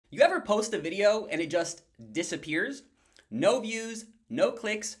You ever post a video and it just disappears? No views, no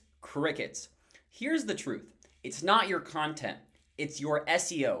clicks, crickets. Here's the truth. It's not your content. It's your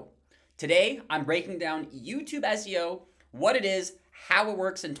SEO. Today, I'm breaking down YouTube SEO, what it is, how it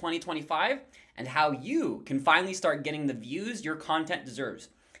works in 2025, and how you can finally start getting the views your content deserves.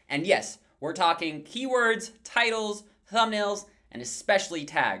 And yes, we're talking keywords, titles, thumbnails, and especially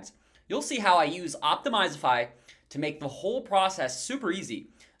tags. You'll see how I use Optimizify to make the whole process super easy,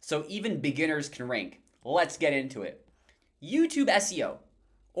 so even beginners can rank. Let's get into it. YouTube SEO,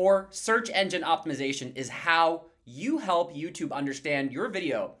 or search engine optimization, is how you help YouTube understand your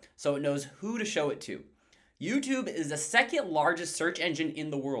video so it knows who to show it to. YouTube is the second largest search engine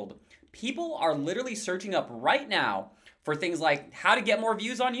in the world. People are literally searching up right now for things like how to get more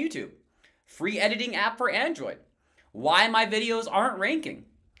views on YouTube, free editing app for Android, why my videos aren't ranking.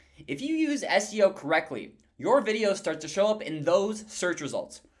 If you use SEO correctly, your videos start to show up in those search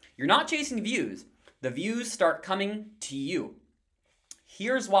results. You're not chasing views. The views start coming to you.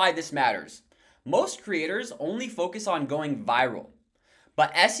 Here's why this matters. Most creators only focus on going viral,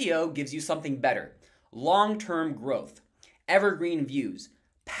 but SEO gives you something better: long-term growth, evergreen views,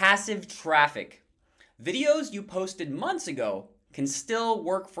 passive traffic. Videos you posted months ago can still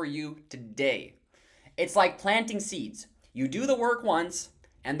work for you today. It's like planting seeds. You do the work once,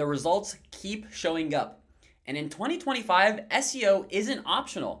 and the results keep showing up. And in 2025, SEO isn't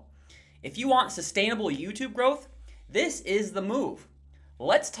optional. If you want sustainable YouTube growth, this is the move.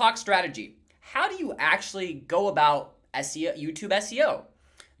 Let's talk strategy. How do you actually go about SEO, YouTube SEO?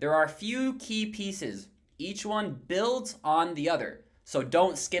 There are a few key pieces. Each one builds on the other, so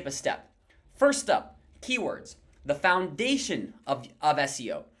don't skip a step. First up, keywords, the foundation of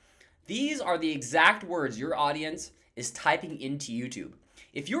SEO. These are the exact words your audience is typing into YouTube.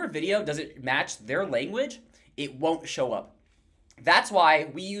 If your video doesn't match their language, it won't show up. That's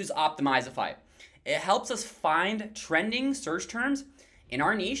why we use Optimizify. It helps us find trending search terms in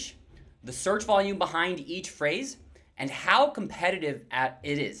our niche, the search volume behind each phrase, and how competitive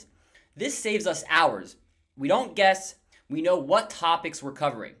it is. This saves us hours. We don't guess, we know what topics we're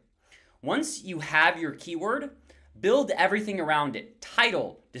covering. Once you have your keyword, build everything around it: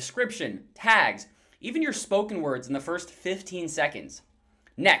 title, description, tags, even your spoken words in the first 15 seconds.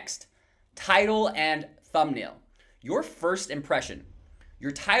 Next, title and thumbnail. Your first impression.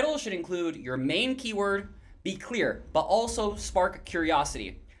 Your title should include your main keyword, be clear, but also spark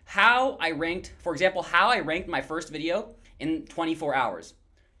curiosity. How I ranked, for example, how I ranked my first video in 24 hours.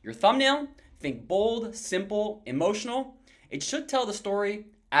 Your thumbnail, think bold, simple, emotional. It should tell the story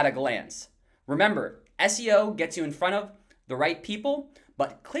at a glance. Remember, SEO gets you in front of the right people,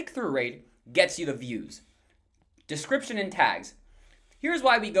 but click-through rate gets you the views. Description and tags. Here's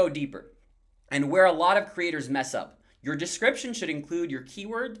why we go deeper and where a lot of creators mess up. Your description should include your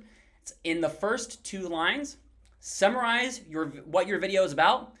keyword in the first 2 lines, summarize what your video is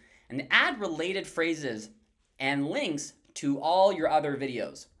about, and add related phrases and links to all your other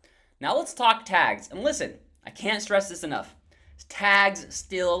videos. Now let's talk tags. And listen, I can't stress this enough. Tags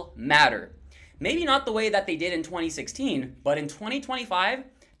still matter. Maybe not the way that they did in 2016, but in 2025,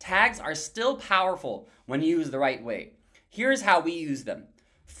 tags are still powerful when used the right way. Here's how we use them.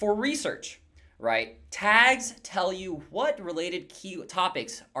 For research, right? Tags tell you what related key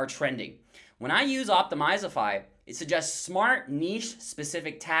topics are trending. When I use Optimizify, it suggests smart,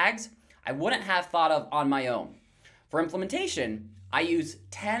 niche-specific tags I wouldn't have thought of on my own. For implementation, I use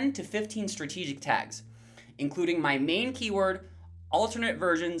 10 to 15 strategic tags, including my main keyword, alternate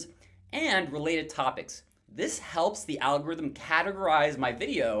versions, and related topics. This helps the algorithm categorize my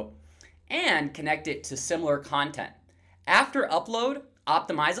video and connect it to similar content. After upload,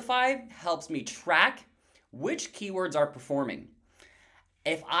 Optimizify helps me track which keywords are performing.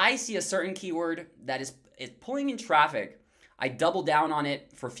 If I see a certain keyword that is pulling in traffic, I double down on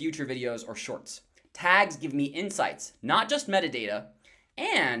it for future videos or shorts. Tags give me insights, not just metadata,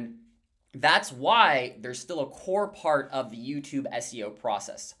 and that's why they're still a core part of the YouTube SEO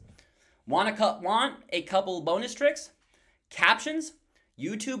process. Want a couple bonus tricks? Captions.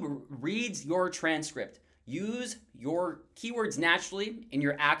 YouTube reads your transcript. Use your keywords naturally in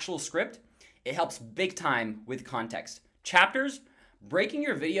your actual script. It helps big time with context. Chapters. Breaking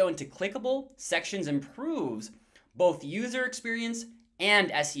your video into clickable sections improves both user experience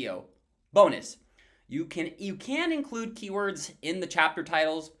and SEO. Bonus. You can include keywords in the chapter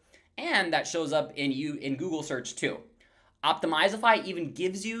titles, and that shows up in Google search too. Optimizify even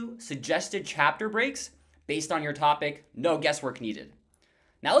gives you suggested chapter breaks based on your topic. No guesswork needed.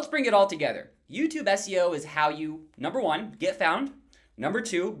 Now let's bring it all together. YouTube SEO is how you, number 1, get found, number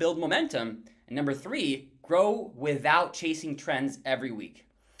 2, build momentum, and number 3, grow without chasing trends every week.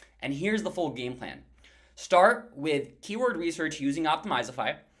 And here's the full game plan. Start with keyword research using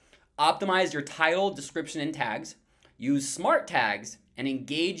Optimizify. Optimize your title, description, and tags. Use smart tags and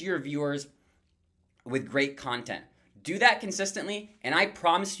engage your viewers with great content. Do that consistently, and I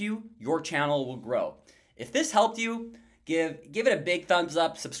promise you, your channel will grow. If this helped you, give it a big thumbs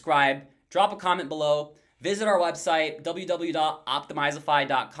up, subscribe, drop a comment below, visit our website,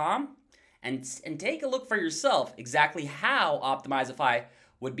 www.optimizify.com, and take a look for yourself exactly how Optimizify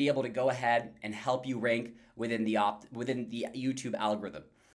would be able to go ahead and help you rank within the YouTube algorithm.